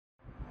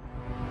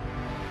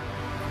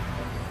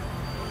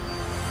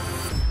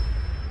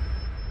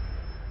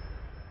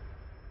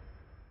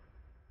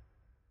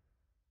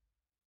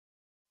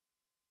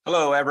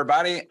Hello,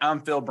 everybody.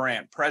 I'm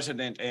Philburt,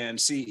 President and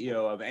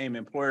CEO of AIM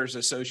Employers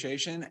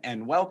Association,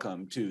 and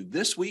welcome to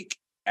This Week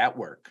at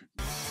Work.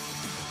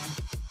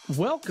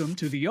 Welcome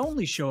to the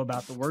only show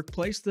about the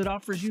workplace that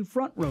offers you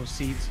front row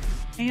seats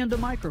and a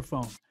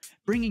microphone,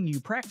 bringing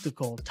you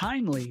practical,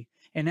 timely,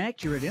 and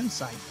accurate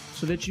insight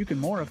so that you can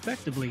more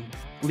effectively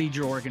lead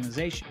your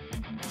organization.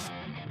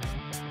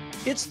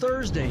 It's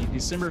Thursday,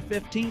 December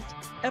 15th,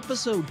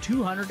 episode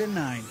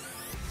 209.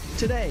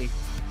 Today,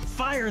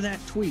 fire that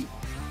tweet.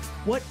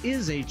 What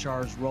is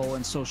HR's role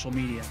in social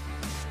media?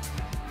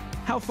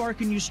 How far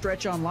can you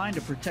stretch online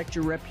to protect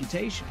your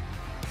reputation?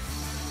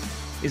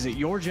 Is it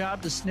your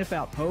job to sniff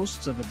out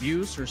posts of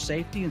abuse or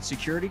safety and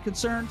security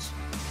concerns?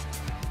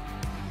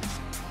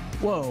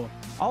 Whoa,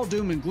 all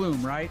doom and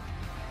gloom, right?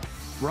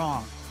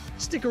 Wrong.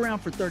 Stick around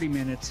for 30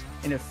 minutes,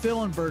 and if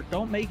Phil and Bert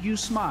don't make you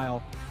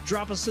smile,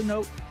 drop us a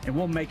note and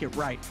we'll make it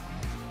right.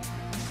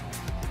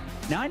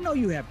 Now, I know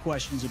you have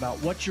questions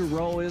about what your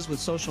role is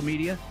with social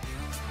media,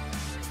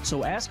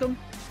 so ask them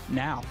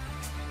now.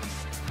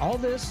 All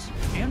this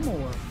and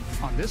more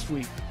on This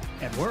Week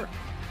at Work.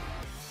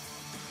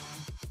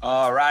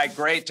 All right,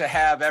 great to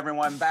have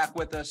everyone back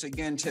with us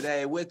again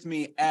today. With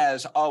me,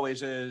 as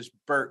always, is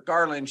Bert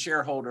Garland,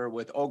 shareholder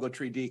with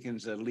Ogletree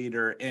Deacons, a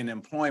leader in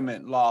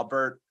employment law.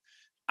 Bert,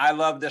 I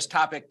love this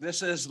topic.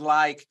 This is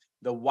like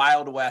the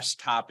Wild West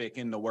topic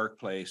in the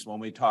workplace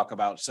when we talk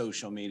about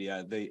social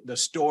media. The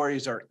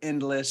stories are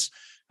endless.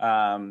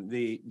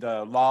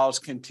 The laws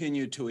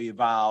continue to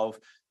evolve.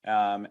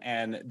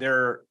 And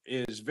there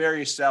is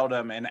very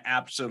seldom an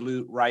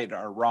absolute right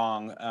or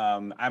wrong.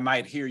 I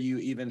might hear you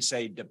even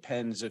say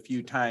depends a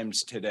few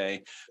times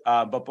today.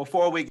 But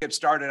before we get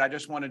started, I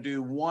just want to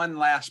do one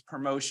last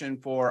promotion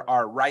for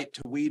our Right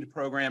to Weed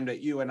program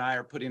that you and I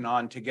are putting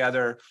on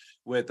together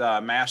with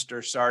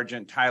Master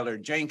Sergeant Tyler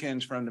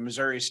Jenkins from the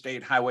Missouri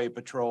State Highway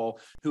Patrol,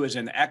 who is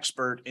an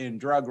expert in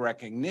drug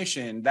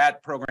recognition.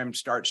 That program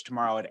starts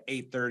tomorrow at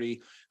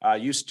 8:30.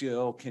 You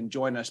still can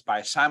join us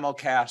by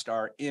simulcast.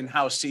 Our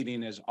in-house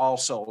seating is all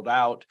sold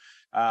out.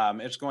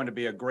 It's going to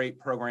be a great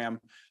program.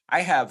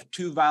 I have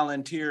two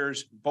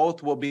volunteers.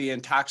 Both will be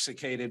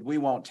intoxicated. We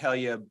won't tell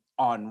you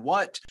on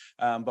what,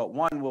 but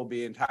one will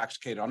be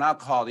intoxicated on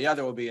alcohol. The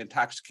other will be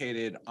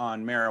intoxicated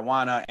on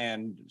marijuana.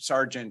 And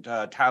Sergeant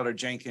Tyler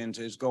Jenkins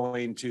is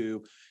going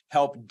to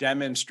help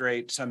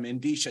demonstrate some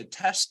indicia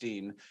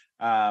testing.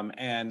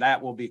 And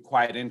that will be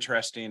quite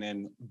interesting.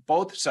 And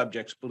both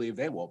subjects believe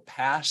they will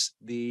pass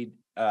the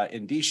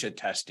indicia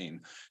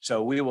testing.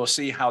 So we will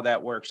see how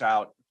that works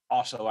out.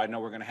 Also, I know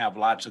we're going to have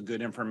lots of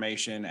good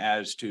information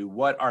as to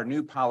what our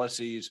new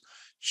policies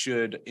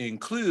should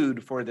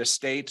include for the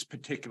states,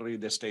 particularly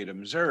the state of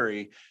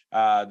Missouri,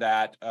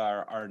 that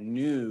are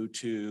new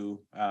to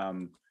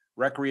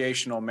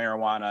recreational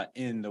marijuana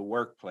in the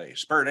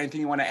workplace. Bert,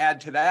 anything you want to add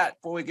to that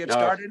before we get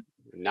started?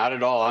 Not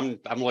at all.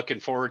 I'm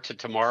looking forward to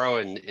tomorrow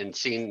and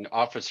seeing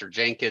Officer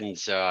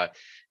Jenkins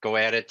go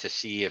at it to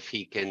see if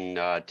he can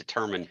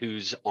determine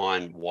who's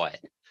on what.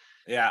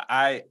 Yeah,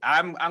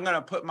 I'm going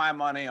to put my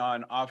money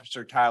on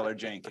Officer Tyler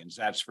Jenkins.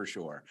 That's for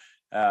sure.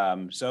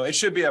 So it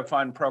should be a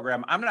fun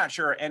program. I'm not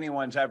sure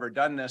anyone's ever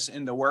done this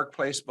in the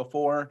workplace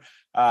before.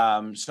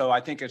 So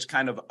I think it's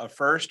kind of a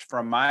first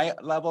from my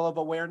level of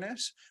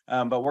awareness,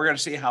 but we're going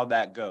to see how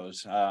that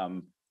goes.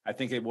 I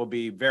think it will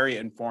be very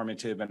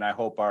informative, and I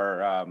hope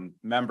our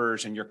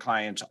members and your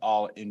clients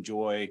all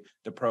enjoy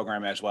the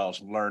program as well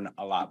as learn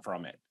a lot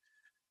from it.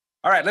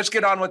 All right, let's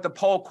get on with the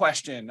poll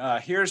question.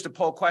 Here's the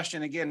poll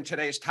question. Again,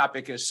 today's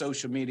topic is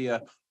social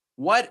media.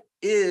 What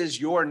is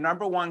your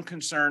number one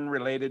concern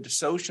related to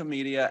social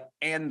media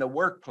and the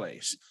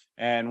workplace?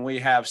 And we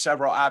have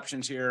several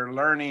options here.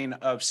 Learning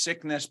of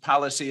sickness,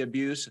 policy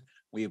abuse.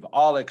 We've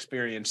all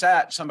experienced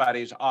that.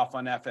 Somebody's off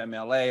on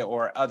FMLA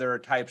or other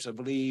types of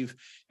leave,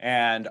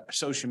 and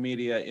social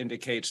media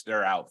indicates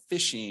they're out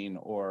fishing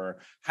or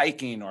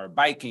hiking or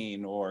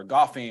biking or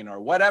golfing or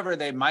whatever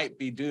they might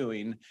be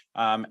doing,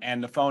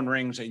 and the phone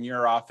rings in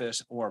your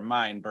office or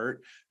mine,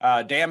 Bert.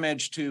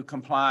 Damage to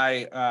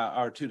comply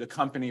or to the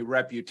company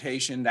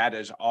reputation, that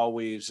is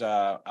always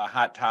a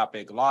hot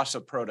topic. Loss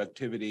of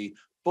productivity.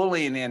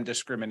 Bullying and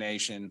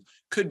discrimination,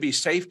 could be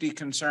safety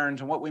concerns.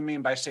 And what we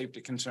mean by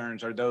safety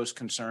concerns are those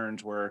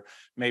concerns where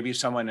maybe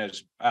someone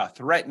is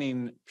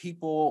threatening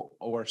people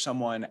or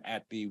someone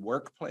at the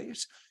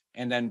workplace,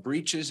 and then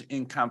breaches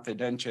in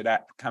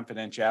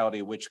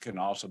confidentiality, which can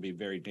also be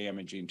very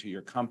damaging to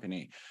your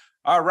company.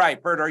 All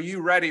right, Bert, are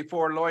you ready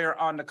for Lawyer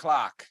on the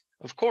Clock?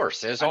 Of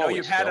course, as always. I know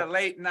you've had a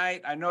late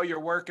night. I know you're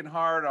working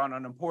hard on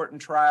an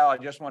important trial. I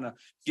just want to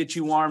get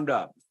you warmed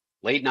up.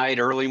 Late night,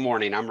 early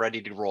morning. I'm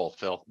ready to roll,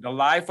 Phil. The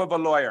life of a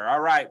lawyer.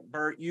 All right,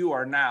 Bert, you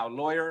are now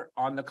Lawyer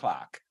on the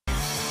Clock.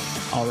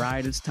 All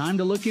right, it's time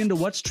to look into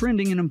what's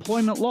trending in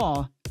employment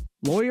law.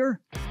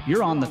 Lawyer,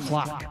 you're on the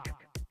clock.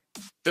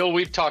 Phil,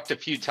 we've talked a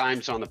few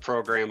times on the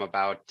program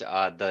about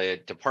the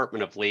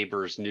Department of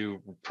Labor's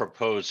new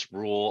proposed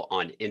rule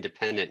on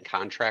independent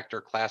contractor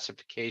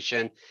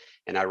classification.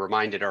 And I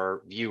reminded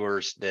our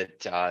viewers that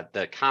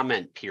the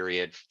comment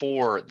period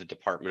for the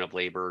Department of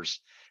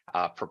Labor's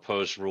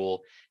proposed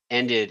rule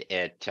ended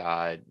at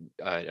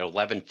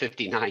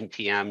 11:59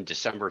 p.m.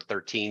 December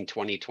 13,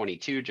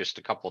 2022, just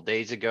a couple of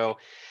days ago.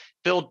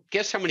 Phil,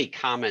 guess how many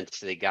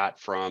comments they got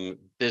from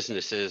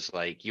businesses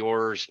like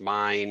yours,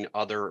 mine,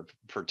 other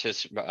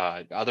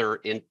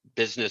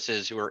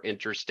businesses who are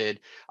interested,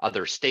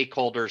 other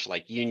stakeholders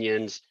like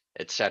unions,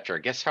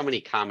 etc. Guess how many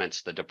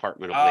comments the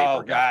Department of Labor got?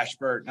 Oh gosh,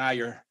 Bert, now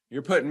you're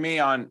putting me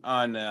on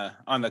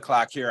the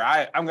clock here.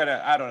 I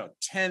don't know,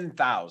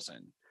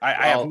 10,000. I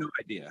have no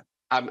idea.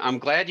 I'm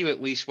glad you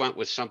at least went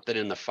with something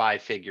in the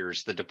five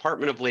figures. The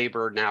Department of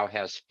Labor now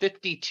has Oh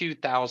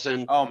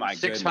my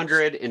goodness.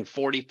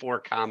 52,644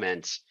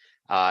 comments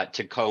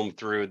to comb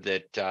through,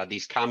 that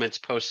these comments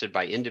posted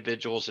by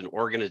individuals and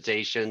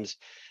organizations.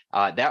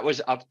 That was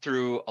up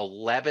through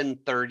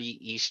 11:30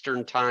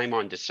 Eastern time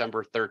on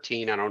December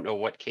 13. I don't know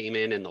what came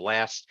in the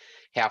last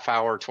half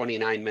hour,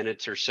 29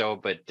 minutes or so,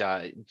 but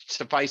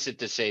suffice it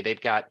to say, they've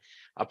got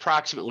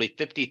approximately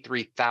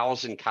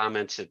 53,000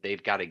 comments that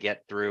they've got to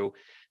get through.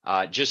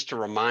 Just to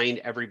remind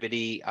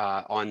everybody,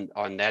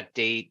 on that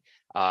date,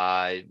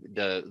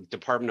 the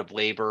Department of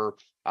Labor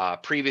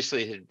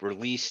previously had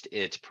released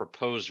its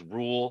proposed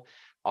rule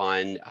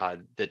on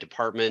the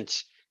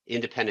department's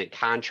independent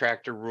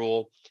contractor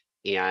rule.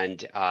 And,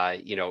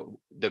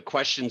 the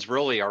questions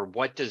really are,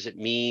 what does it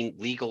mean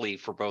legally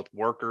for both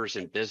workers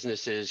and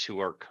businesses who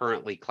are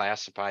currently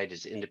classified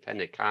as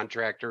independent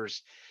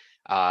contractors?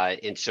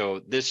 And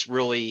so this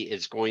really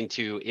is going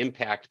to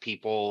impact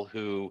people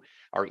who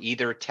are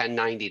either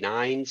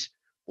 1099s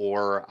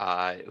or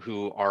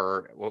who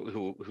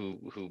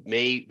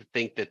may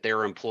think that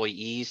they're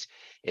employees.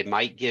 It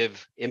might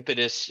give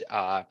impetus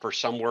for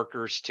some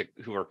workers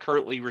who are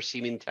currently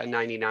receiving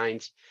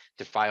 1099s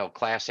to file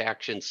class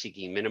actions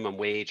seeking minimum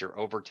wage or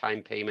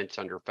overtime payments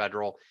under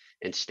federal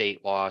and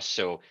state law.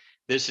 So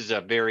this is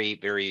a very,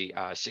 very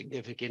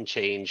significant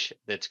change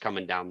that's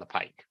coming down the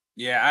pike.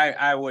 Yeah,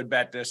 I would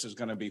bet this is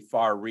going to be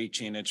far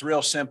reaching. It's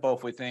real simple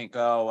if we think,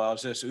 oh, well,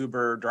 is this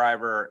Uber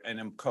driver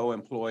and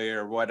co-employee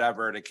or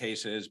whatever the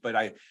case is. But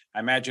I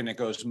imagine it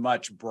goes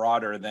much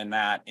broader than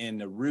that in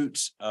the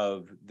roots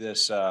of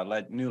this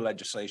new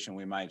legislation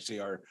we might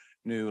see, our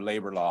new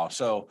labor law.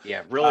 So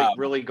yeah,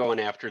 really going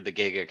after the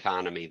gig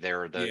economy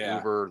there, the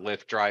Uber,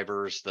 Lyft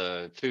drivers,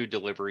 the food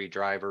delivery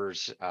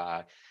drivers.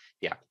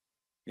 Yeah.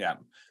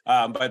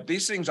 But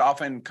these things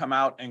often come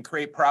out and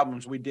create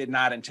problems we did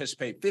not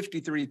anticipate.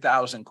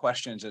 53,000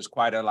 questions is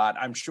quite a lot.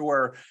 I'm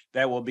sure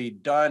that will be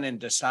done and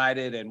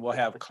decided, and we'll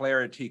have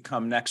clarity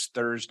come next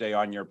Thursday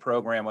on your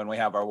program when we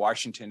have our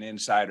Washington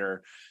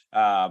Insider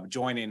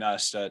joining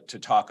us to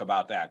talk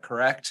about that,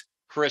 correct?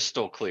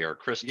 Crystal clear.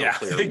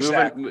 Exactly.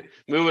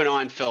 Moving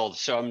on, Phil.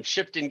 So I'm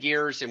shifting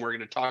gears, and we're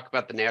going to talk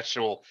about the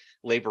National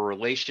Labor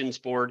Relations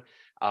Board.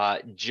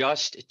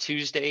 Just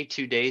Tuesday,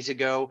 2 days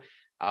ago,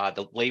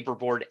 the Labor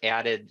Board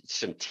added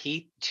some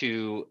teeth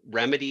to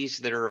remedies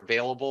that are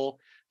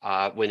available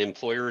when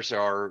employers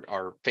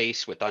are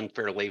faced with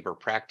unfair labor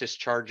practice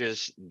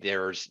charges.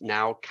 There's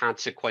now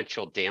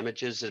consequential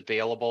damages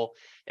available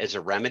as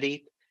a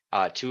remedy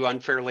to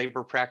unfair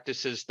labor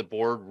practices. The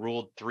board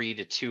ruled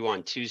 3-2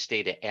 on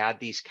Tuesday to add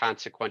these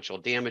consequential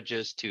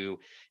damages to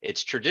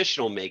its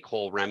traditional make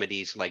whole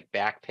remedies like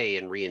back pay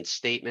and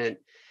reinstatement.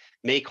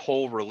 Make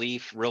whole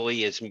relief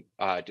really is,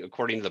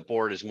 according to the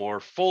board, is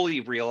more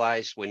fully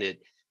realized when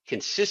it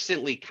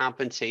consistently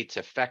compensates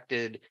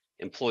affected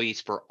employees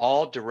for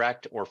all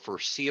direct or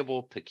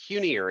foreseeable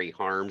pecuniary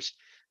harms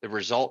that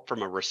result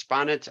from a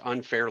respondent's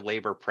unfair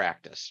labor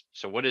practice.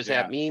 So what does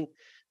that mean?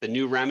 The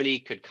new remedy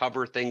could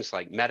cover things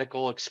like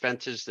medical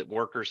expenses that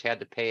workers had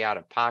to pay out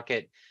of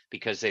pocket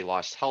because they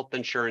lost health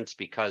insurance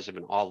because of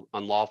an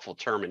unlawful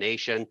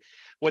termination.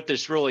 What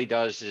this really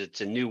does is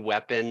it's a new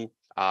weapon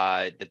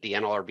that the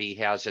NLRB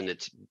has in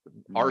its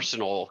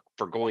arsenal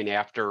for going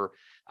after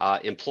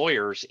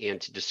employers and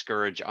to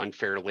discourage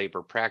unfair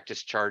labor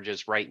practice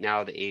charges. Right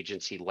now, the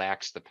agency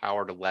lacks the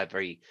power to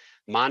levy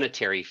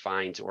monetary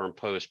fines or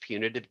impose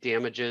punitive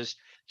damages.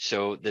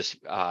 So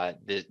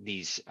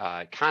these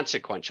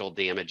consequential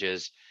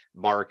damages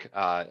mark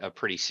a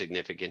pretty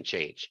significant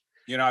change.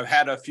 You know, I've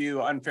had a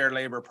few unfair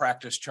labor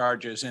practice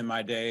charges in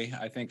my day.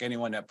 I think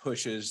anyone that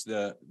pushes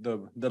the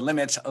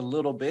limits a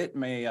little bit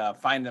may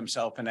find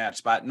themselves in that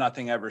spot.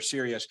 Nothing ever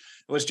serious.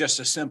 It was just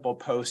a simple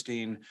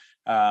posting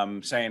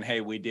saying, hey,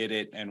 we did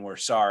it and we're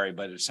sorry.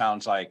 But it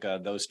sounds like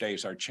those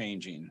days are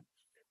changing.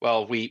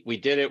 Well, we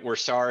did it. We're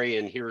sorry.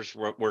 And here's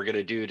what we're going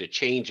to do to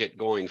change it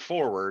going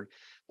forward.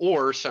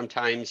 Or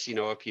sometimes,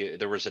 if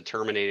there was a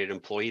terminated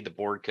employee, the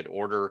board could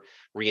order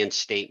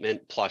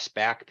reinstatement plus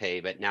back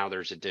pay, but now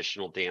there's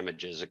additional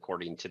damages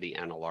according to the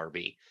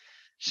NLRB.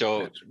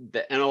 So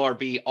the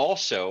NLRB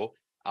also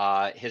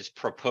has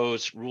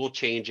proposed rule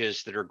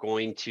changes that are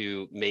going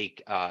to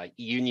make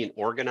union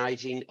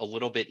organizing a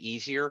little bit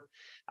easier.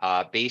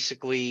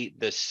 Basically,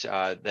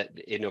 that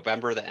in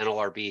November, the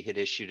NLRB had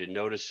issued a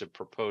notice of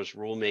proposed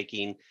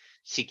rulemaking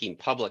seeking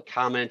public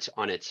comments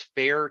on its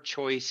fair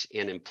choice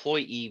and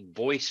employee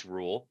voice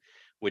rule,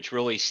 which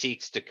really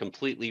seeks to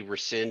completely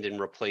rescind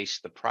and replace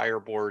the prior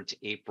board's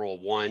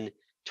April 1,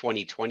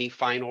 2020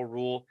 final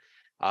rule.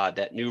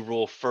 That new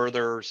rule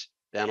furthers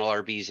the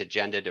NLRB's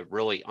agenda to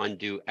really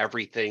undo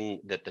everything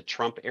that the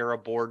Trump era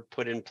board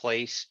put in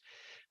place.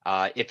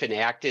 If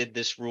enacted,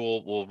 this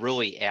rule will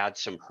really add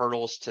some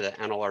hurdles to the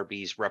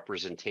NLRB's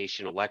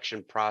representation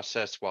election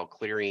process while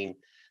clearing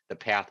the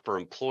path for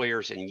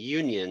employers and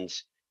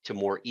unions to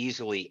more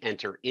easily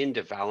enter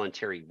into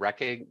voluntary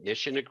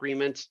recognition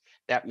agreements.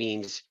 That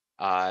means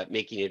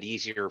making it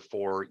easier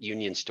for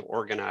unions to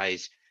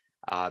organize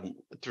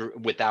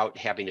without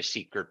having a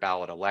secret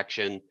ballot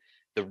election.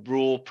 The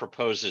rule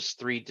proposes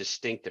 3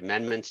 distinct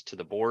amendments to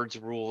the board's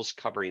rules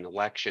covering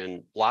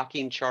election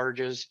blocking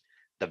charges,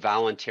 the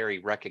voluntary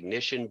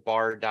recognition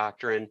bar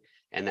doctrine,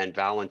 and then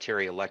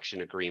voluntary election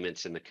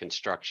agreements in the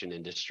construction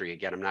industry.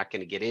 Again, I'm not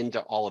going to get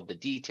into all of the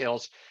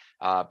details,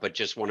 but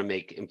just want to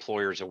make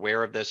employers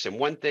aware of this. And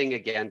one thing,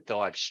 again, Phil,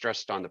 I've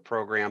stressed on the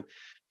program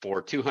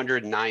for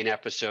 209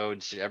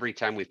 episodes, every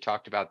time we've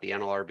talked about the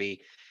NLRB,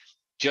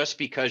 just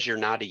because you're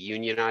not a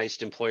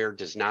unionized employer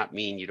does not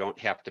mean you don't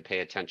have to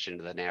pay attention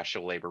to the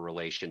National Labor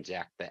Relations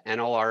Act. The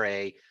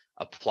NLRA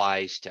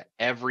applies to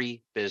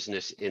every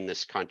business in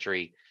this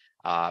country,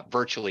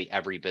 virtually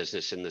every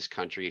business in this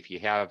country.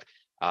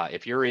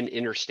 If you're in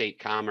interstate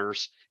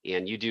commerce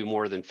and you do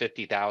more than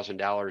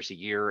 $50,000 a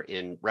year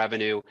in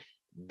revenue,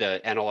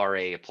 the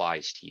NLRA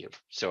applies to you.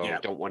 So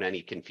Don't want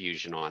any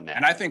confusion on that.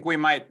 And I think we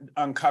might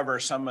uncover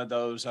some of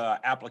those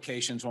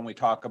applications when we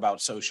talk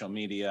about social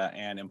media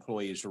and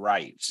employees'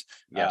 rights.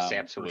 Yes,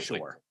 absolutely. For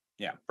sure.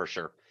 Yeah, for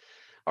sure.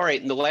 All right,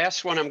 and the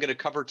last one I'm going to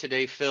cover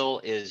today, Phil,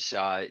 is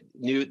the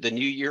new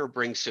year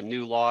brings some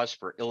new laws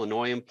for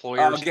Illinois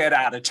employers. Oh, get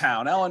out of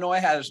town. Illinois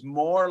has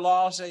more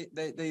laws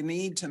they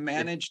need to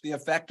manage the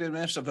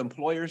effectiveness of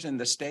employers in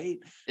the state.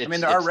 I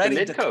mean, they're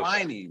already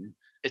declining.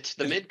 It's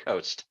the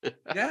mid-coast.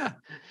 Yeah.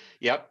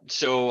 Yep.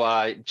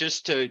 So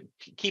just to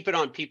keep it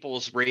on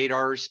people's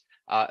radars,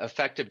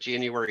 effective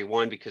January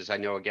 1, because I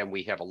know, again,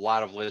 we have a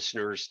lot of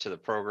listeners to the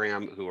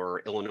program who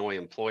are Illinois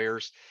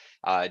employers.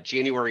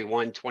 January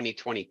 1,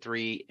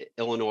 2023,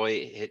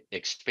 Illinois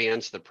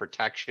expands the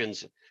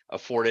protections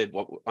afforded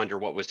under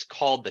what was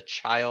called the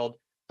Child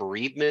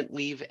Bereavement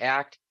Leave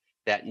Act.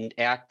 That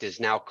act is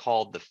now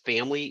called the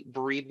Family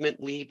Bereavement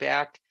Leave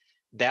Act.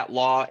 That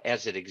law,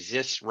 as it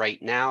exists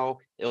right now,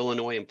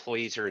 Illinois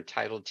employees are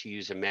entitled to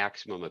use a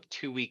maximum of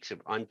 2 weeks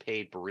of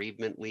unpaid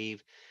bereavement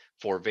leave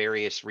for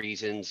various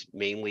reasons,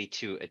 mainly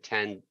to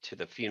attend to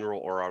the funeral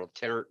or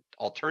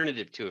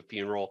alternative to a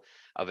funeral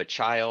of a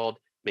child,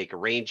 make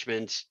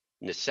arrangements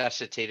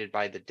necessitated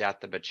by the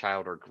death of a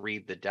child, or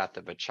grieve the death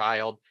of a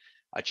child.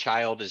 A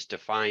child is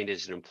defined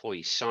as an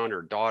employee's son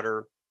or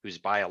daughter whose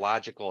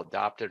biological,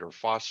 adopted, or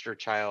foster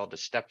child, a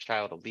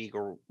stepchild, a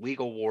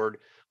legal ward,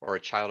 or a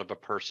child of a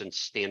person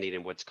standing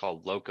in what's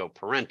called loco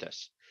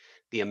parentis.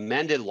 The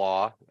amended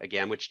law,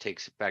 again, which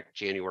takes effect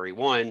January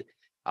 1,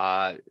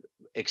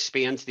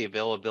 expands the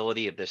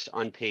availability of this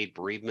unpaid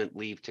bereavement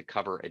leave to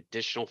cover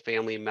additional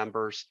family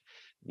members.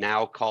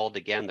 Now called,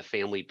 again, the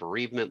Family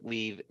Bereavement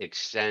Leave,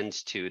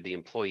 extends to the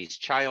employee's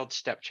child,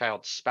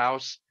 stepchild,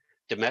 spouse,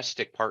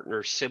 domestic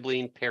partner,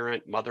 sibling,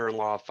 parent,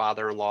 mother-in-law,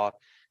 father-in-law,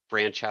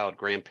 grandchild,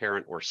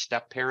 grandparent, or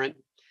step-parent.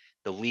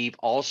 The leave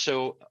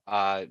also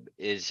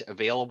is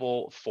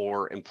available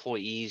for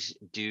employees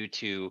due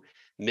to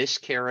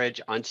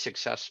miscarriage,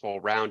 unsuccessful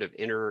round of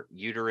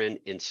intrauterine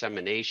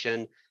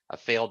insemination, a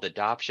failed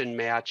adoption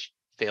match,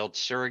 failed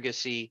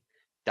surrogacy,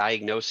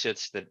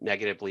 diagnosis that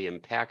negatively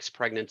impacts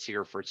pregnancy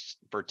or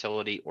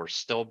fertility, or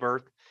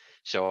stillbirth.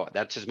 So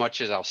that's as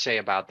much as I'll say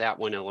about that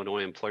one.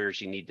 Illinois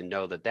employers, you need to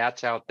know that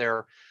that's out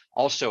there.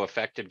 Also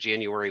effective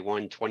January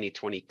 1,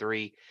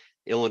 2023,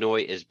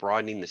 Illinois is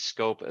broadening the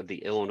scope of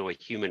the Illinois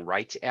Human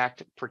Rights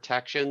Act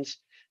protections.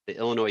 The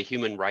Illinois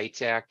Human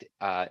Rights Act,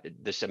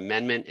 this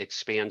amendment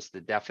expands the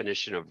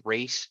definition of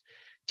race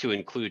to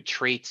include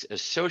traits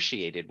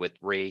associated with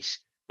race,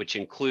 which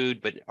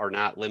include but are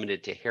not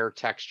limited to hair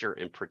texture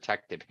and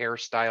protective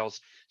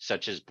hairstyles,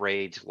 such as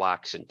braids,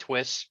 locks, and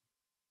twists.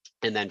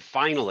 And then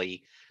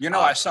finally,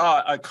 I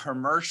saw a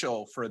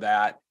commercial for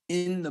that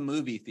in the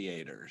movie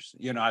theaters.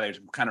 They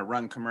kind of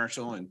run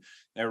commercial, and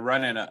they're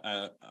running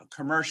a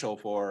commercial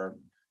for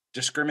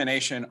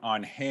discrimination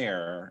on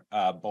hair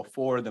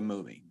before the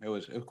movie. It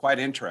was quite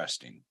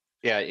interesting.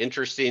 Yeah,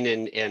 interesting.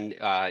 And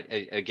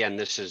again,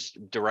 this is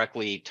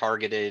directly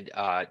targeted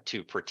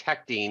to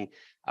protecting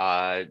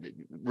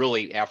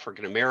really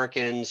African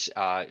Americans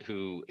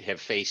who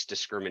have faced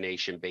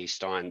discrimination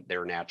based on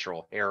their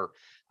natural hair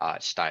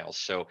styles.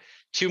 So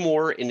 2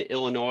 more in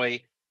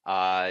Illinois.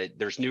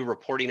 There's new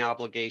reporting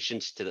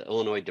obligations to the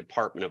Illinois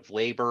Department of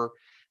Labor.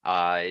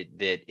 That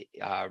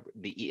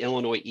the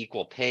Illinois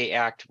Equal Pay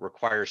Act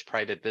requires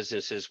private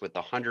businesses with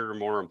 100 or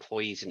more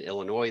employees in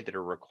Illinois that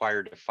are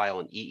required to file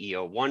an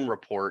EEO-1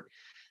 report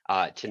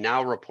to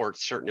now report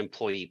certain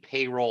employee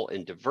payroll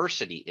and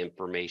diversity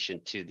information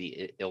to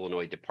the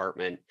Illinois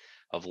Department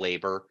of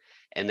Labor.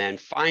 And then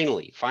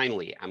finally,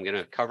 I'm going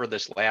to cover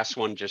this last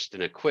one just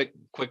in a quick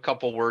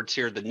couple words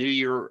here. The new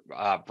year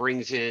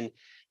brings in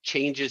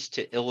changes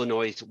to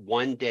Illinois'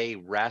 1-Day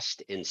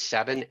Rest in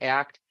 7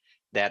 Act.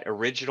 That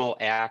original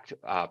act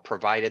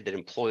provided that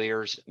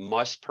employers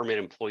must permit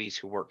employees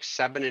who work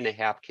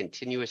 7.5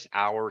 continuous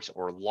hours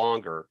or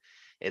longer,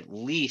 at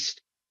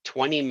least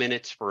 20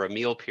 minutes for a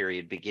meal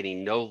period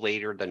beginning no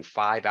later than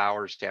 5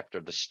 hours after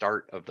the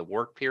start of the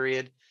work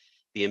period.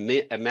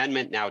 The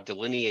amendment now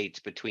delineates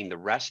between the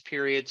rest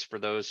periods for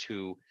those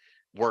who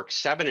work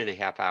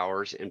 7.5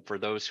 hours and for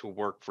those who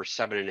work for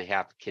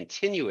 7.5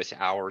 continuous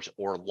hours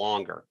or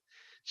longer.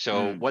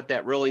 So what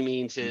that really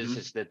means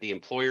is that the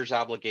employer's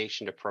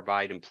obligation to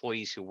provide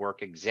employees who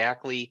work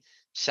exactly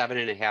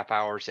 7.5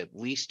 hours, at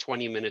least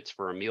 20 minutes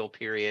for a meal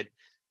period,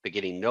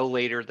 beginning no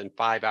later than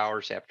 5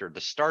 hours after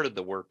the start of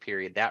the work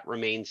period, that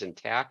remains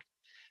intact.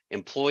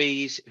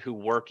 Employees who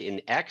work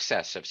in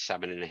excess of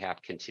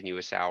 7.5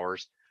 continuous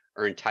hours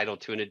are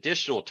entitled to an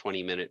additional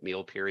 20-minute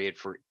meal period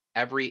for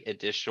every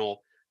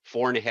additional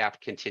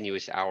 4.5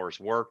 continuous hours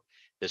worked.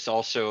 This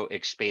also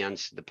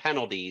expands the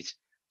penalties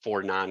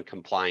for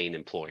non-complying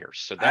employers.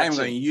 So I am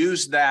going to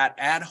use that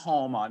at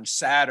home on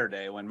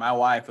Saturday when my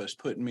wife was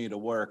putting me to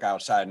work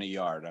outside in the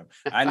yard.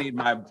 I need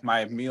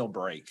my meal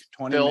break,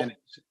 20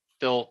 minutes.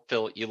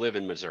 Phil, you live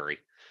in Missouri.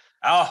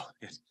 Oh,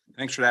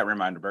 thanks for that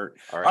reminder, Bert.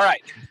 All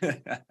right.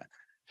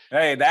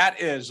 Hey,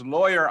 that is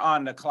Lawyer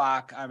on the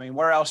Clock. I mean,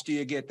 where else do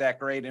you get that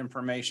great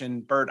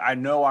information? Bert, I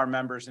know our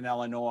members in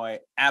Illinois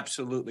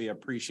absolutely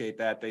appreciate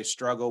that. They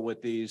struggle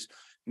with these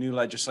new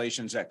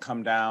legislations that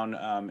come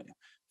down.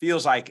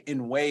 Feels like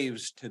in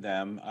waves to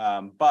them.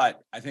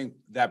 But I think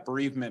that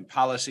bereavement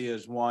policy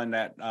is one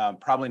that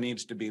probably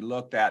needs to be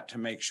looked at to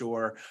make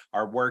sure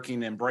our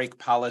working and break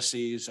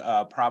policies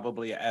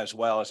probably, as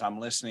well as I'm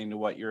listening to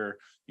what you're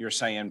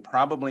saying,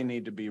 probably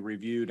need to be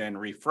reviewed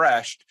and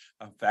refreshed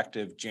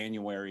effective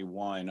January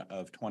 1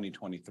 of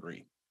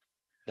 2023.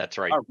 That's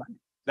right. All right.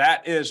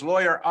 That is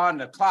Lawyer on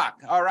the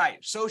Clock. All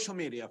right. Social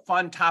media,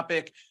 fun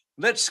topic.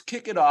 Let's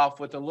kick it off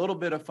with a little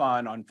bit of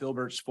fun on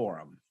Philburt's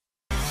Forum.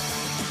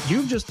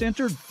 You've just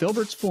entered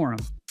Philburt's Forum,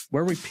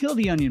 where we peel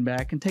the onion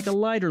back and take a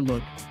lighter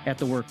look at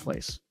the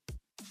workplace.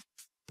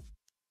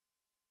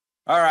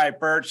 All right,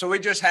 Bert. So we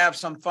just have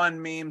some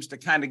fun memes to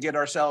kind of get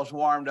ourselves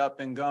warmed up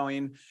and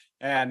going.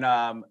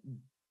 And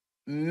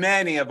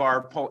many of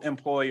our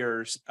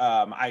employers,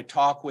 I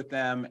talk with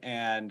them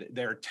and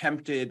they're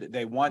tempted.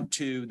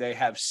 They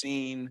have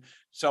seen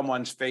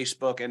someone's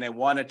Facebook and they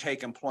want to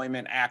take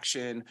employment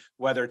action,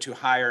 whether to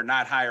hire,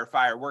 not hire,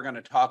 fire. We're going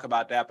to talk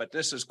about that, but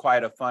this is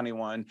quite a funny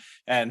one.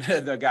 And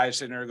the guy's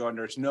sitting there going,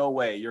 there's no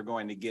way you're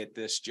going to get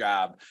this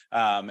job.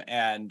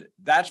 And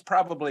that's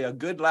probably a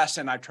good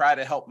lesson I try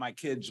to help my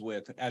kids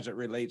with as it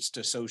relates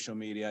to social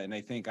media. And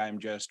they think I'm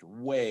just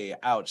way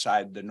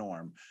outside the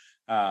norm.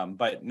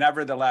 But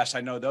nevertheless,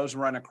 I know those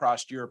run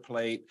across your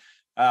plate.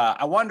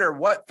 I wonder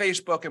what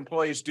Facebook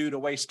employees do to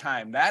waste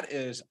time. That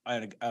is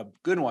a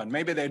good one.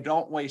 Maybe they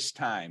don't waste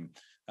time.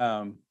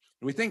 Do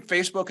we think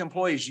Facebook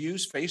employees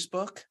use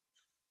Facebook?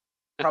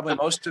 Probably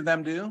most of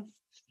them do.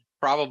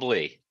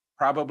 Probably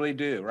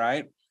do,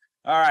 right?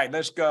 All right,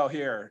 let's go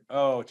here.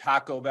 Oh,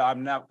 Taco Bell.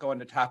 I'm not going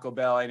to Taco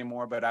Bell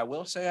anymore, but I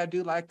will say I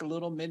do like a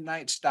little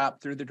midnight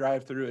stop through the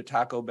drive-thru at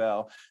Taco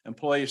Bell.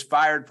 Employees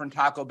fired from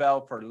Taco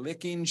Bell for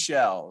licking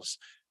shells.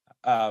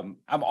 I'm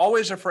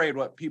always afraid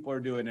what people are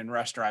doing in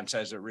restaurants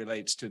as it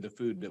relates to the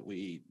food that we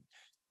eat.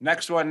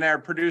 Next one there,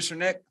 producer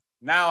Nick.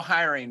 Now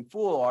hiring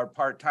full or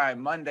part-time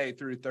Monday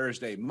through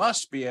Thursday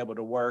must be able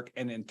to work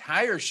an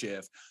entire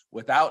shift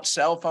without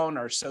cell phone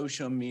or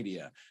social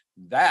media.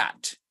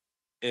 That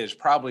is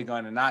probably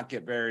going to not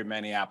get very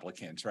many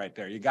applicants right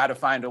there. You got to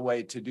find a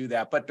way to do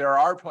that. But there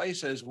are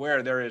places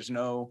where there is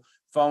no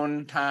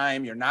phone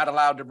time. You're not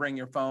allowed to bring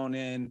your phone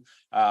in,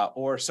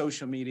 or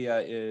social media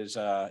is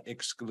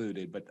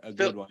excluded, but a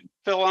good one.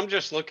 Phil, I'm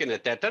just looking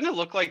at that. Doesn't it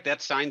look like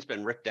that sign's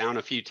been ripped down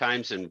a few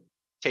times and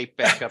taped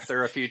back up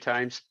there a few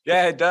times?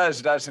 Yeah, it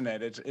does, doesn't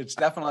it? It's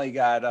definitely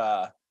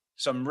got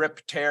some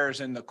rip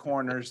tears in the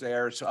corners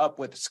there. So up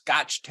with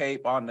Scotch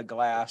tape on the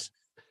glass.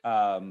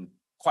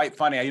 Quite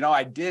funny. You know,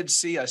 I did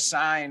see a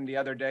sign the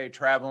other day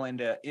traveling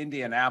to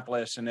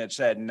Indianapolis and it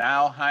said,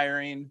 now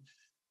hiring,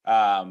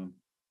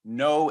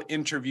 no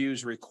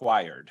interviews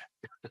required.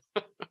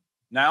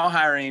 Now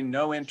hiring,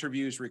 no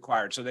interviews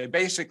required. So they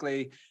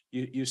basically,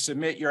 you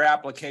submit your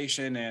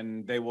application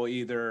and they will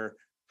either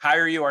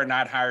hire you or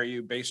not hire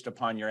you based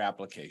upon your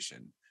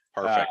application.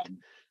 Perfect.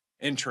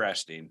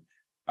 Interesting.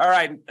 All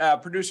right,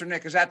 producer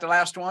Nick, is that the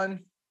last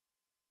one?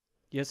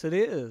 Yes, it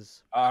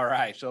is. All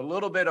right. So a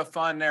little bit of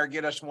fun there.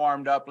 Get us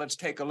warmed up. Let's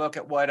take a look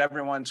at what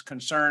everyone's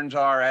concerns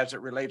are as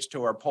it relates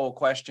to our poll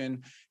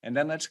question. And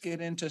then let's get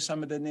into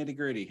some of the nitty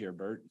gritty here,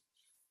 Bert.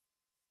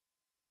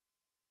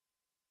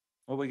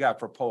 What we got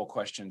for poll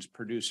questions,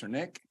 producer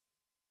Nick?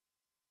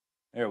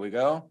 There we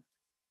go.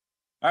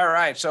 All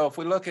right. So if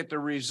we look at the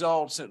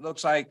results, it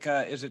looks like,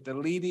 is it the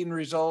leading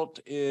result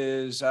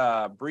is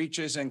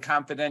breaches in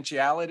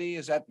confidentiality?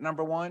 Is that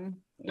number one?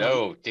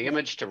 No,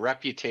 damage to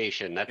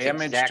reputation. That's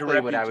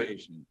exactly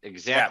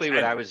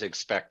what I was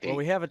expecting. Well,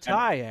 we have a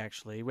tie,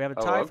 actually. We have a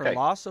tie for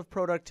loss of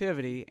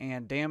productivity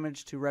and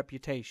damage to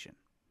reputation.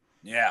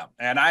 Yeah,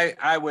 and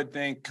I would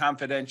think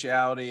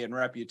confidentiality and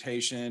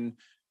reputation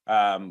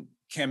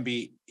can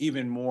be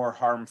even more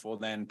harmful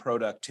than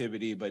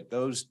productivity, but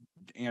those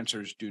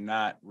answers do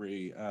not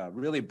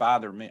really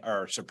bother me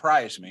or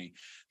surprise me.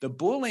 The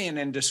bullying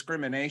and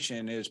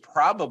discrimination is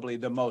probably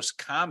the most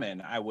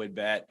common, I would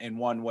bet, in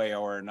one way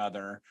or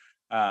another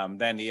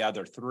than the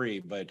other three,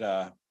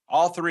 but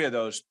all three of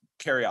those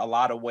carry a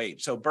lot of weight.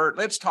 So Bert,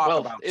 let's talk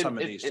about some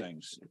of these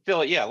things.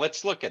 Phil, yeah,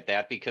 let's look at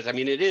that, because I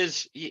mean, it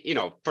is,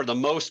 for the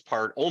most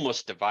part,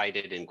 almost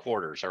divided in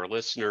quarters. Our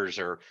listeners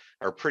are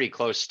pretty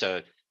close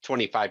to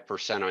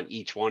 25% on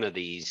each one of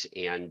these.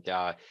 And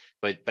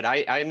but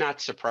I'm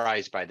not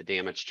surprised by the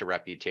damage to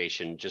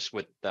reputation, just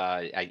with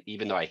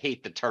even though I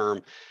hate the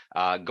term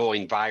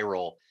going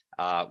viral.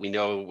 We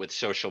know with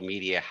social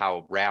media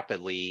how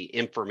rapidly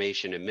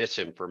information and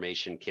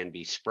misinformation can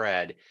be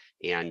spread,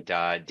 and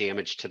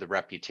damage to the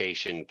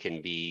reputation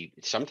can be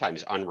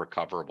sometimes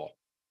unrecoverable.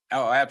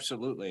 Oh,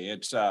 absolutely.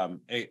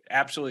 It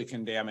absolutely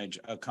can damage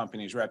a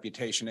company's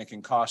reputation. It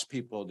can cost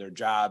people their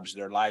jobs,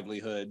 their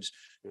livelihoods.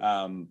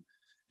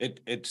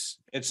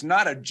 It's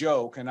not a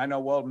joke, and I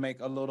know we'll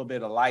make a little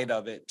bit of light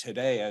of it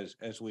today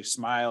as we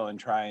smile and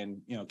try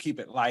and keep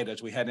it light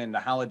as we head into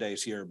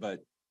holidays here, but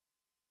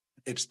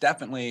it's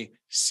definitely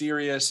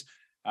serious.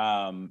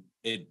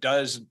 It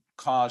does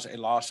cause a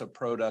loss of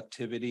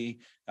productivity.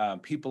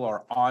 People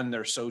are on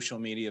their social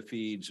media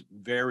feeds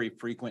very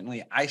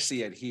frequently. I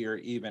see it here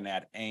even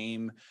at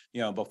AIM.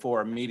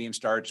 Before a meeting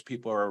starts,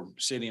 people are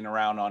sitting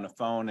around on the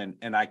phone,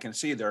 and I can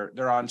see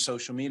they're on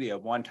social media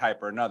of one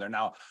type or another.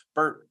 Now,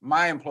 Bert,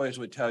 my employees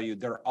would tell you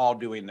they're all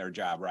doing their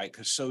job, right?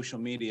 Because social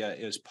media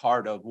is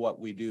part of what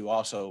we do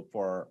also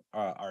for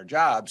our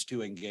jobs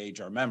to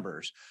engage our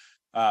members.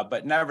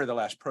 But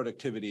nevertheless,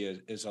 productivity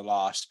is a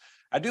loss.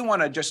 I do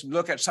want to just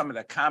look at some of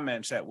the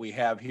comments that we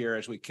have here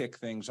as we kick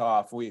things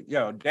off.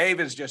 Dave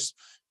is just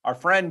our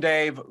friend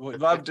Dave. We'd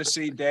love to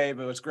see Dave.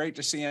 It was great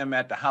to see him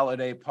at the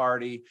holiday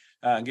party,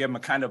 give him a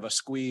kind of a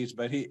squeeze,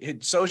 but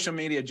social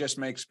media just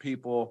makes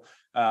people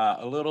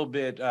a little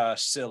bit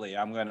silly.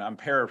 I'm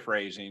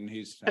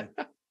paraphrasing.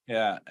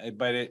 Yeah,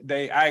 but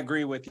I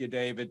agree with you,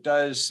 Dave. It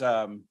does,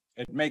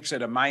 it makes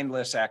it a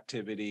mindless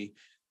activity.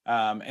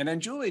 And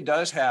then Julie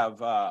does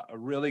have a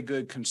really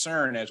good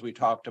concern, as we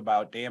talked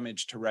about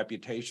damage to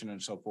reputation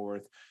and so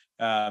forth.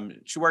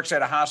 She works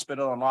at a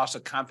hospital, and loss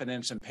of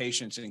confidence in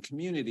patients and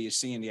communities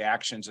seeing the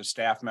actions of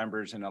staff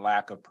members and a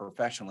lack of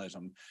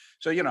professionalism.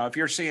 So, if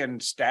you're seeing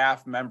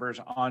staff members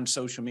on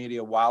social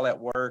media while at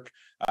work,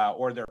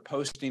 or they're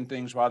posting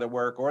things while they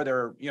work, or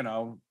they're,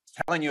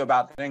 telling you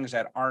about things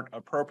that aren't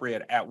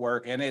appropriate at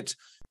work, and it's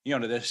the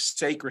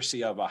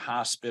sacredcy of a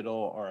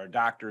hospital or a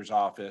doctor's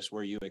office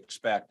where you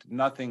expect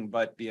nothing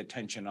but the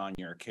attention on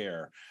your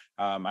care.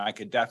 I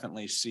could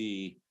definitely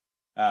see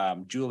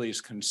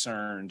Julie's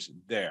concerns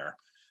there.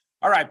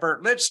 All right,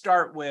 Bert, let's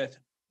start with,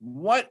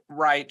 what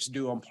rights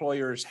do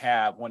employers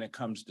have when it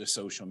comes to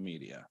social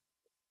media?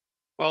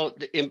 Well,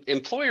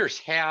 employers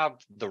have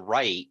the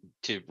right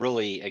to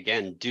really,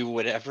 again, do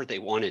whatever they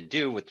want to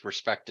do with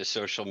respect to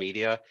social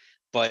media.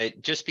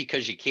 But just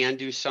because you can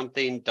do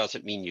something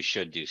doesn't mean you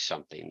should do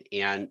something.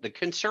 And the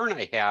concern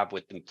I have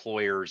with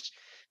employers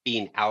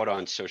being out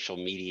on social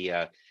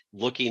media,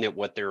 looking at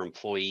what their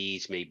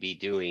employees may be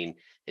doing,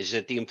 is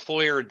that the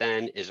employer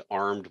then is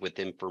armed with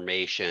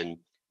information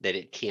that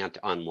it can't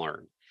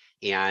unlearn.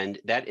 And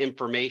that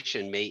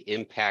information may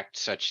impact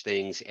such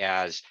things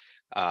as,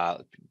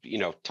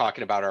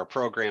 talking about our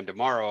program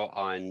tomorrow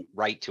on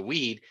right to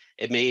weed,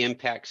 it may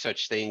impact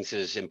such things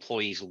as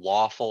employees'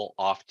 lawful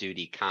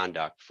off-duty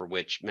conduct, for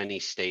which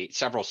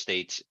several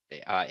states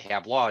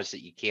have laws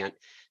that you can't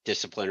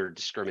discipline or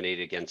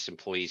discriminate against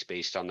employees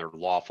based on their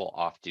lawful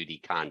off-duty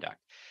conduct.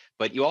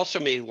 But you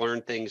also may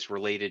learn things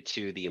related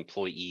to the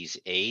employee's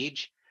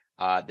age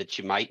that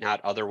you might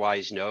not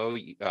otherwise know.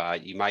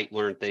 You might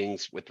learn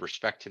things with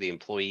respect to the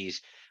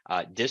employee's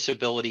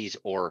disabilities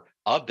or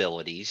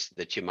abilities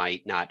that you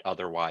might not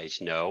otherwise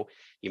know.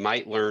 You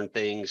might learn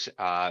things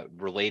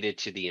related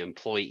to the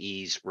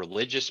employee's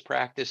religious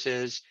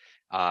practices.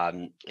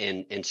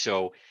 And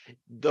so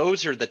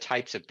those are the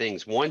types of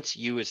things. Once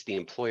you as the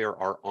employer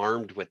are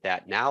armed with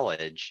that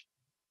knowledge,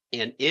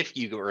 and if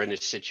you are in a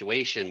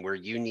situation where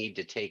you need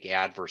to take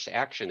adverse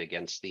action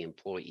against the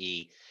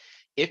employee,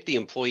 if the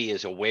employee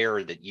is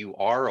aware that you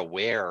are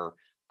aware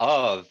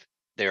of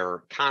their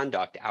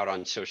conduct out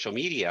on social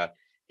media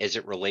as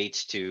it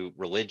relates to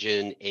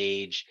religion,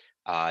 age,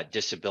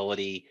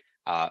 disability,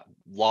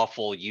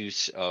 lawful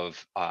use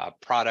of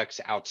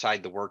products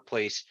outside the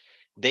workplace,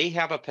 they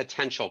have a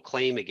potential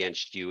claim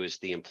against you as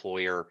the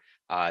employer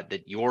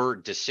that your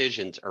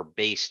decisions are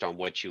based on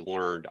what you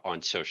learned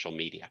on social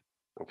media.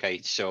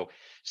 Okay, so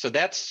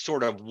that's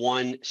sort of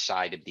one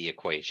side of the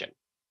equation.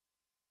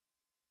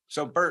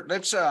 So Bert,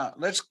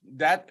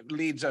 that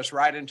leads us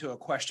right into a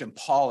question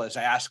Paul is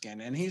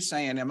asking, and he's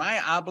saying, am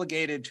I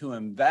obligated to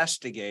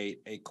investigate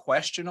a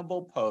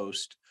questionable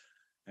post?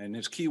 And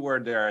his key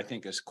word there, I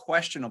think, is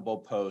questionable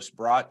post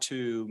brought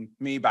to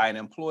me by an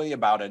employee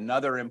about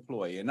another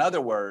employee. In other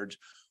words,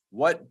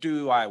 what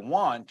do I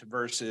want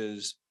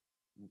versus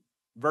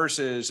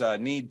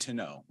need to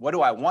know? What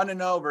do I want to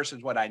know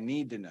versus what I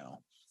need to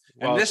know?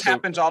 And Well, this so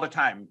happens all the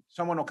time.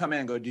 Someone will come in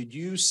and go, did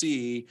you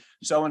see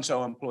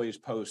so-and-so employee's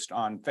post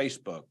on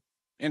Facebook,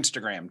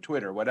 Instagram,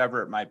 Twitter,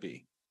 whatever it might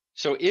be?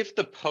 So if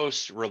the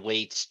post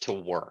relates to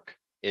work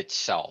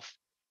itself,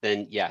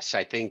 then yes,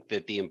 I think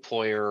that the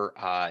employer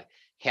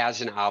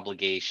has an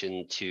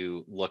obligation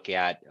to look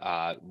at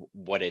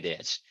what it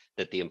is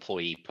that the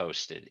employee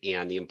posted.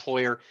 And the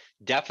employer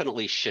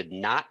definitely should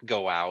not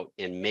go out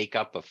and make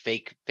up a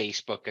fake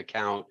Facebook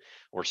account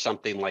or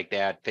something like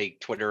that, fake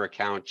Twitter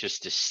account,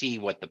 just to see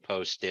what the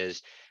post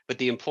is. But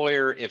the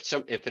employer, if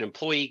an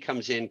employee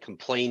comes in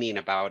complaining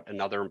about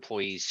another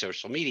employee's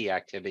social media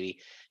activity,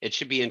 it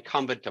should be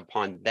incumbent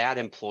upon that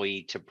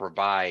employee to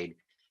provide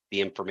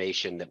the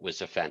information that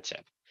was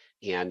offensive.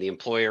 And the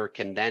employer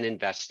can then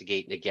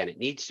investigate. And again, it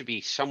needs to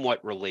be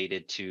somewhat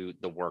related to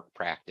the work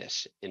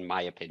practice, in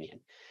my opinion.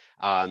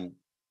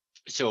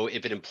 So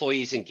if an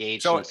employee is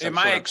engaged So in some in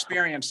my sort of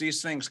experience,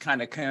 these things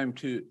kind of came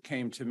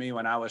to me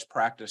when I was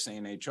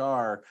practicing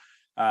HR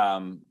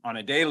on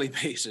a daily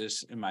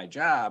basis in my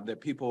job,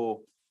 that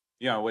people,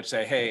 would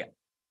say, hey,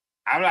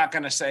 I'm not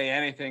going to say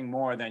anything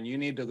more than you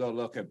need to go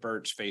look at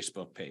Bert's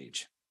Facebook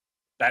page.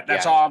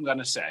 That's all I'm going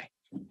to say.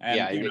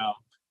 And,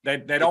 they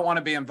don't want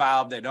to be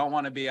involved. They don't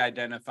want to be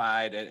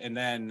identified. And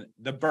then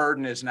the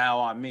burden is now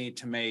on me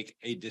to make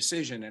a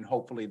decision, and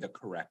hopefully the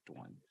correct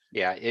one.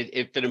 Yeah,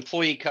 if an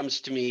employee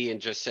comes to me and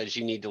just says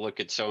you need to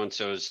look at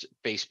so-and-so's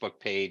Facebook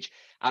page,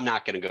 I'm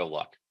not going to go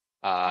look.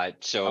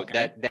 So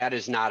Okay. that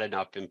is not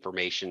enough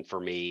information for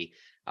me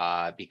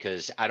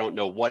because I don't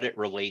know what it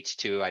relates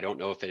to. I don't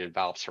know if it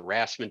involves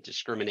harassment,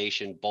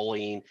 discrimination,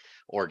 bullying,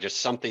 or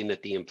just something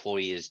that the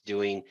employee is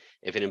doing.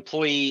 If an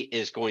employee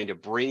is going to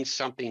bring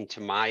something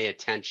to my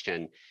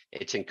attention,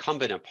 it's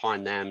incumbent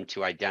upon them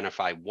to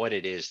identify what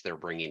it is they're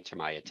bringing to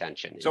my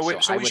attention. So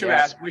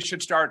we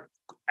should start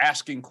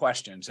asking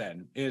questions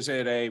then. Is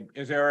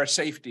there a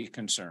safety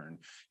concern?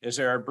 Is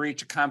there a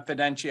breach of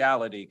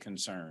confidentiality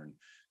concern?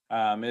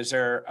 Is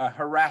there a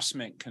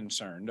harassment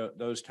concern?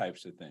 Those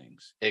types of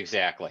things.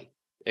 Exactly.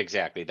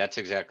 That's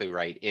exactly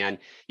right. And,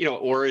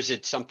 or is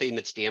it something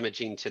that's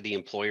damaging to the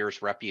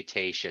employer's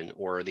reputation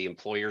or the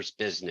employer's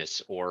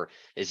business, or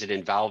is it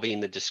involving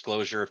the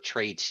disclosure of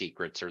trade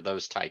secrets or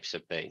those types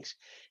of things?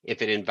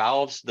 If it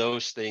involves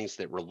those things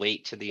that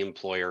relate to the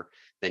employer,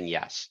 then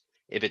yes.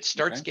 If it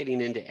starts getting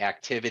into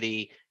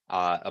activity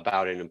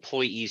about an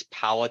employee's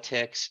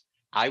politics,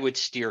 I would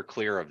steer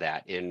clear of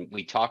that. And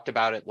we talked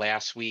about it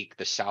last week,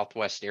 the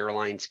Southwest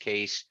Airlines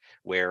case,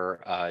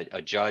 where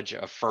a judge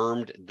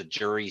affirmed the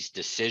jury's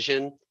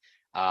decision,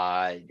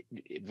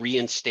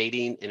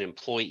 reinstating an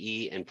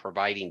employee and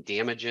providing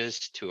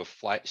damages to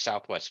a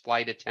Southwest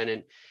flight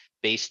attendant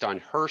based on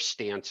her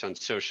stance on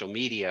social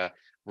media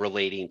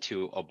relating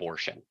to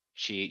abortion.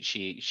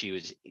 She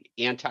was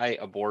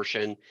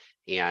anti-abortion,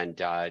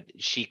 and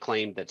she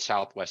claimed that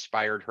Southwest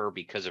fired her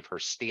because of her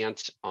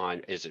stance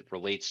on as it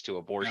relates to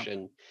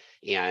abortion.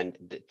 And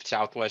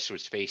Southwest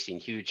was facing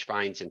huge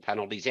fines and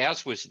penalties,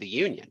 as was the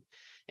union.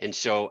 And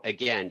so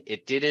again,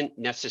 it didn't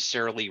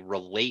necessarily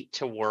relate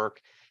to work.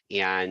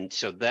 And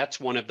so that's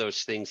one of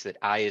those things that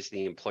I, as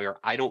the employer,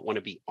 I don't want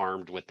to be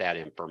armed with that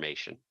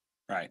information.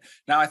 Right.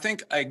 Now, I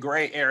think a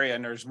gray area,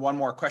 and there's one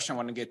more question I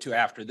want to get to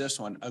after this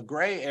one. A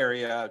gray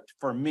area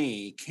for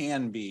me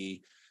can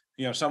be,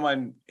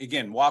 someone,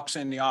 again, walks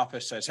in the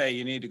office, says, hey,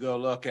 you need to go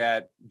look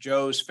at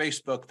Joe's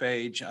Facebook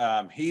page.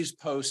 He's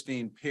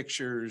posting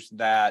pictures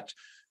that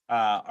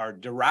are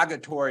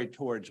derogatory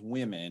towards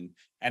women,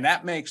 and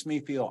that makes me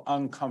feel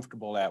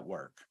uncomfortable at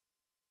work.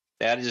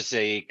 That is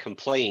a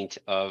complaint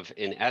of,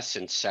 in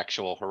essence,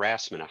 sexual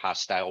harassment, a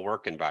hostile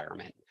work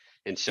environment.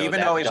 And so even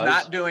though he's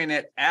not doing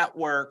it at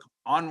work,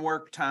 on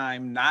work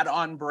time, not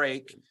on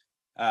break,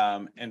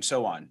 and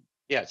so on.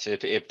 Yes,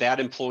 if that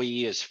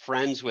employee is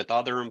friends with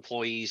other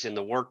employees in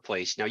the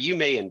workplace, now you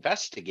may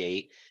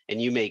investigate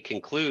and you may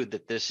conclude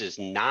that this is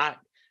not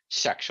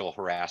sexual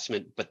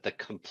harassment, but the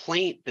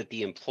complaint that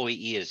the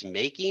employee is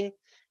making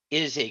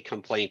is a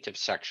complaint of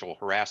sexual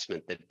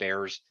harassment that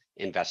bears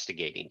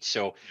investigating.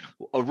 So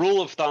a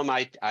rule of thumb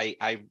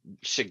I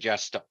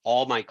suggest to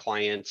all my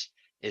clients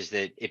is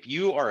that if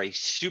you are a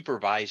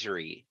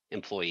supervisory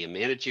employee, a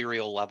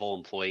managerial level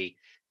employee,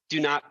 do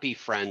not be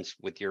friends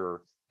with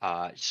your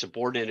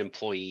subordinate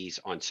employees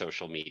on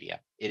social media.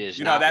 It is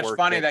not that's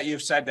funny it. That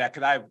you've said that,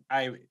 because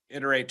I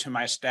iterate to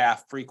my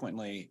staff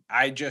frequently.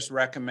 I just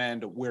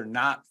recommend we're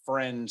not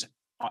friends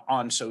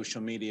on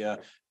social media.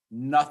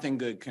 Nothing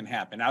good can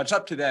happen. Now it's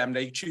up to them.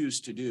 They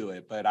choose to do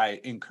it, but I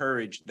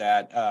encourage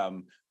that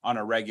on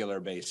a regular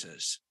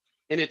basis.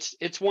 And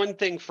it's one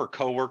thing for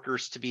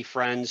coworkers to be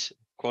friends,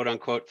 quote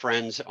unquote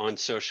friends on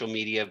social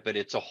media, but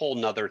it's a whole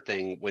nother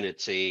thing when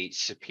it's a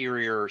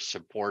superior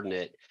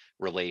subordinate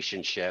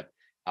relationship.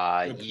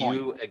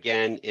 You,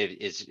 again,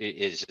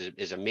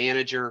 is a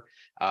manager.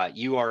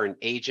 You are an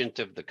agent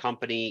of the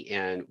company,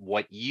 and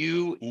what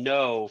you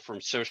know from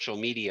social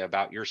media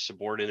about your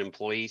subordinate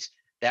employees,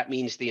 that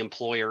means the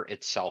employer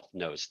itself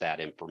knows that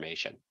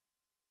information.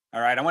 All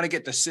right, I want to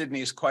get to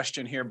Sydney's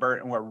question here,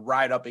 Bert, and we're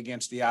right up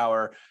against the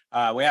hour.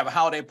 We have a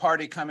holiday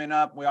party coming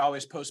up. We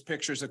always post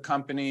pictures of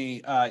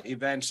company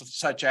events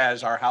such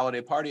as our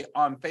holiday party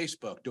on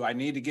Facebook. Do I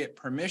need to get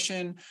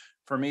permission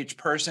from each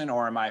person,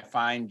 or am I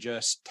fine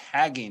just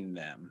tagging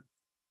them?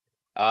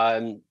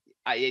 I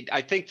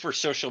think for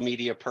social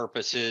media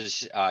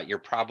purposes, you're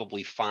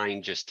probably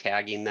fine just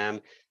tagging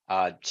them.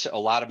 So a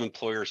lot of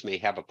employers may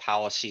have a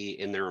policy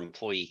in their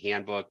employee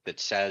handbook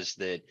that says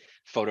that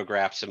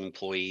photographs of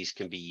employees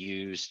can be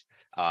used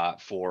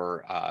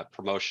for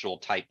promotional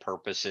type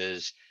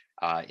purposes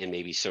and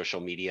maybe social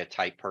media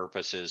type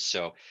purposes.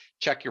 So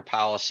check your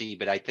policy.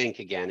 But I think,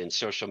 again, in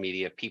social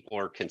media, people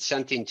are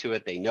consenting to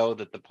it. They know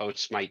that the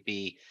posts might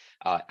be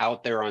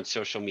out there on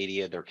social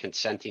media. They're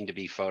consenting to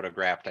be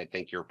photographed. I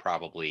think you're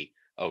probably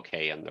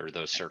okay under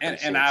those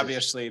circumstances. And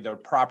obviously the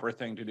proper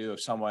thing to do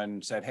if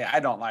someone said, hey,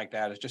 I don't like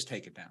that, is just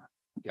take it down.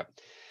 Yep.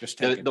 Just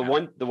take it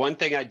down. The one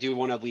thing I do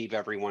want to leave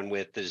everyone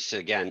with is,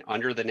 again,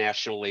 under the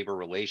National Labor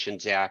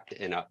Relations Act,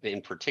 and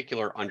in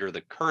particular under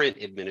the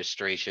current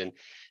administration,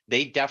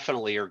 they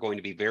definitely are going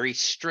to be very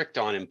strict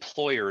on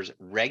employers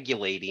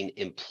regulating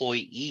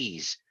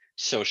employees'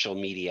 social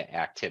media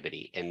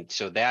activity. And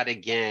so that,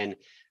 again,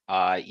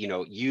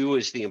 you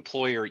as the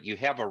employer, you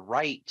have a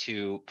right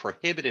to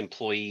prohibit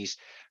employees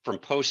from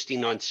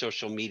posting on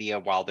social media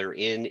while they're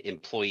in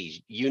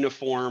employee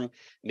uniform,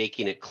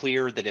 making it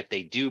clear that if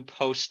they do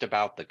post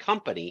about the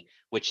company,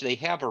 which they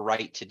have a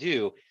right to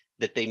do,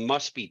 that they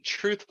must be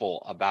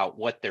truthful about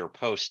what they're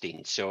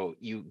posting. So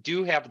you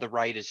do have the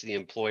right as the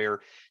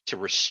employer to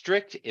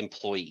restrict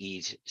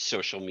employees'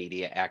 social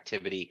media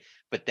activity,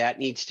 but that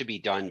needs to be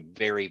done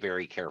very,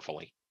 very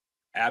carefully.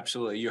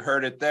 Absolutely. You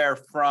heard it there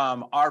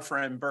from our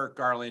friend Bert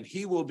Garland.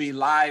 He will be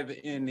live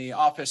in the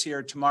office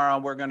here tomorrow.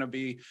 We're going to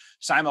be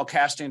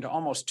simulcasting to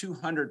almost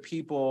 200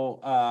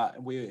 people,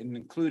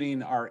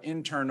 including our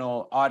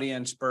internal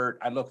audience. Bert,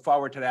 I look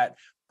forward to that.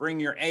 Bring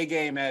your A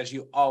game as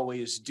you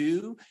always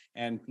do.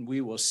 And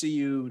we will see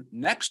you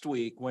next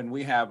week when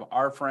we have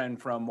our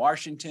friend from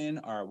Washington,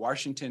 our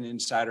Washington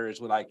insider, as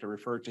we like to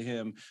refer to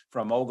him,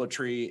 from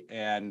Ogletree,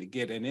 and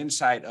get an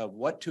insight of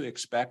what to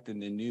expect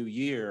in the new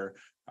year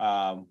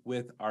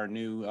with our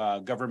new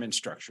government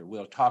structure.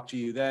 We'll talk to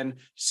you then.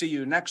 See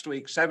you next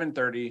week,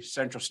 7:30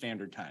 Central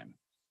Standard Time.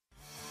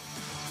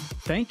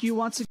 Thank you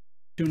once again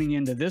for tuning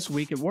in to This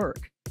Week at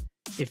Work.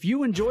 If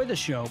you enjoy the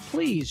show,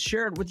 please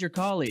share it with your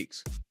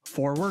colleagues.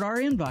 Forward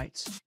our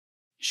invites.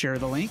 Share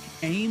the link,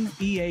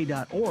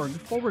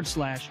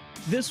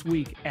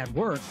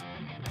 aimea.org/thisweekatwork,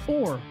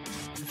 or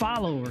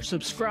follow or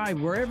subscribe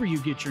wherever you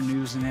get your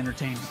news and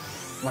entertainment,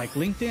 like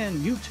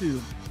LinkedIn,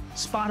 YouTube,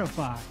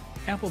 Spotify,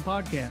 Apple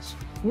Podcasts.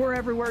 We're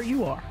everywhere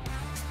you are.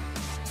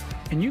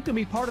 And you can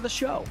be part of the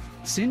show.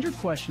 Send your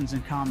questions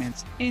and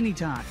comments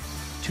anytime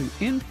to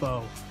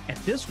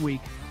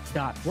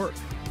info@thisweek.work.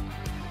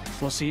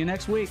 We'll see you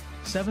next week,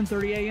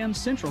 7:30 a.m.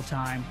 Central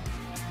Time,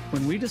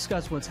 when we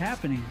discuss what's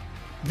happening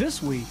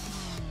this week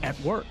at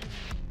work.